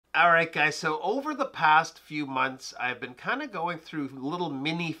All right, guys, so over the past few months, I've been kind of going through little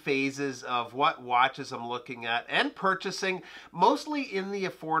mini phases of what watches I'm looking at and purchasing, mostly in the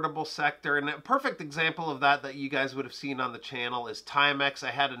affordable sector. And a perfect example of that you guys would have seen on the channel is Timex.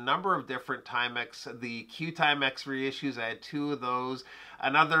 I had a number of different Timex, the Q Timex reissues. I had two of those,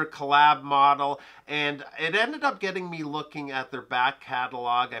 another collab model, and it ended up getting me looking at their back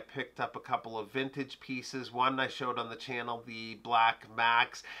catalog. I picked up a couple of vintage pieces. One I showed on the channel, the Black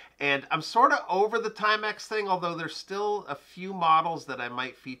Max. And I'm sort of over the Timex thing, although there's still a few models that I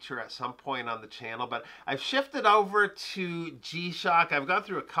might feature at some point on the channel. But I've shifted over to G-Shock. I've gone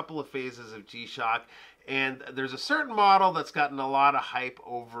through a couple of phases of G-Shock. And there's a certain model that's gotten a lot of hype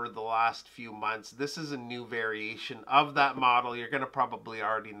over the last few months. This is a new variation of that model. You're going to probably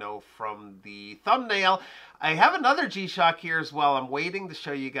already know from the thumbnail. I have another G-Shock here as well. I'm waiting to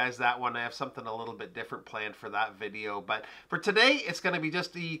show you guys that one. I have something a little bit different planned for that video. But for today, it's going to be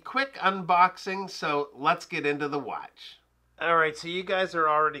just a quick unboxing. So let's get into the watch. Alright, so you guys are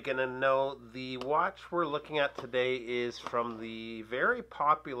already going to know the watch we're looking at today is from the very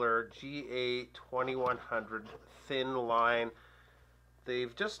popular GA2100 thin line.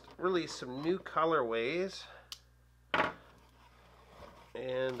 They've just released some new colorways,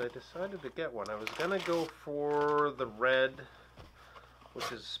 and I decided to get one. I was going to go for the red,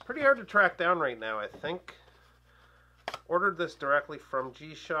 which is pretty hard to track down right now, I think. Ordered this directly from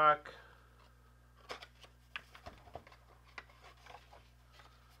G-Shock.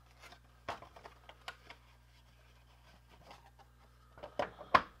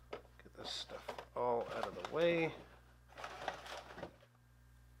 Stuff all out of the way.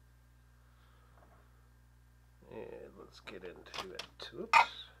 And let's get into it. Oops.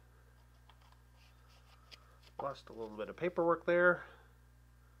 Lost a little bit of paperwork there.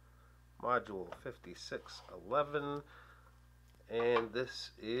 Module 5611. And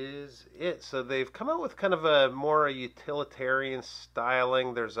this is it. So they've come out with kind of a more utilitarian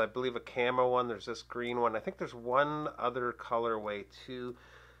styling. There's, I believe, a camo one. There's this green one. I think there's one other colorway too.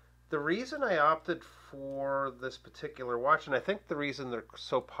 The reason I opted for this particular watch, and I think the reason they're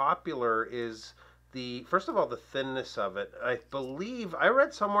so popular, is first of all, the thinness of it. I believe, I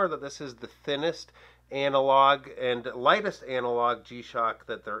read somewhere that this is the thinnest analog and lightest analog G-Shock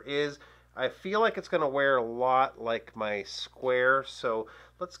that there is. I feel like it's going to wear a lot like my Square, so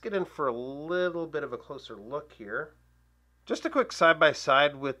let's get in for a little bit of a closer look here. Just a quick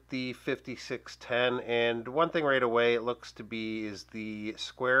side-by-side with the 5610, and one thing right away it looks to be is the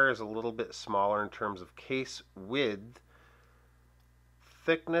Square is a little bit smaller in terms of case width.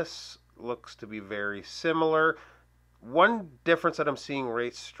 Thickness looks to be very similar. One difference that I'm seeing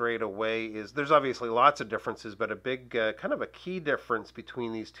right straight away is, there's obviously lots of differences, but a big kind of a key difference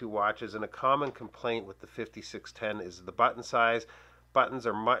between these two watches, and a common complaint with the 5610 is the button size. Buttons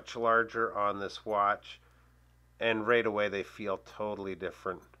are much larger on this watch, and right away they feel totally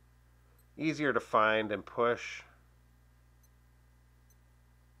different. Easier to find and push.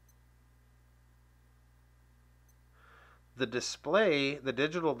 The display, the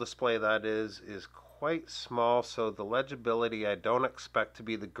digital display that is quite small, so the legibility I don't expect to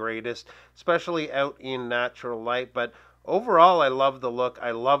be the greatest, especially out in natural light, but overall I love the look. I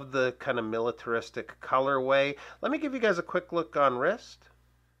love the kind of militaristic colorway. Let me give you guys a quick look on wrist.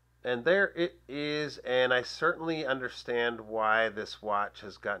 And there it is, and I certainly understand why this watch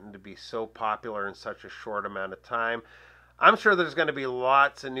has gotten to be so popular in such a short amount of time. I'm sure there's going to be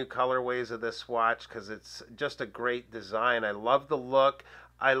lots of new colorways of this watch because it's just a great design. I love the look.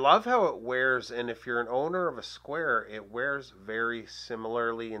 I love how it wears, and if you're an owner of a Square, it wears very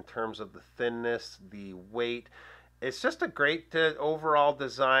similarly in terms of the thinness, the weight. It's just a great overall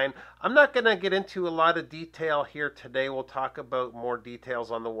design. I'm not going to get into a lot of detail here today. We'll talk about more details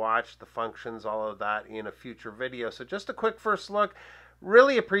on the watch, the functions, all of that in a future video. So just a quick first look.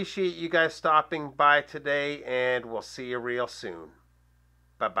 Really appreciate you guys stopping by today, and we'll see you real soon.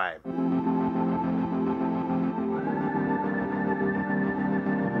 Bye-bye.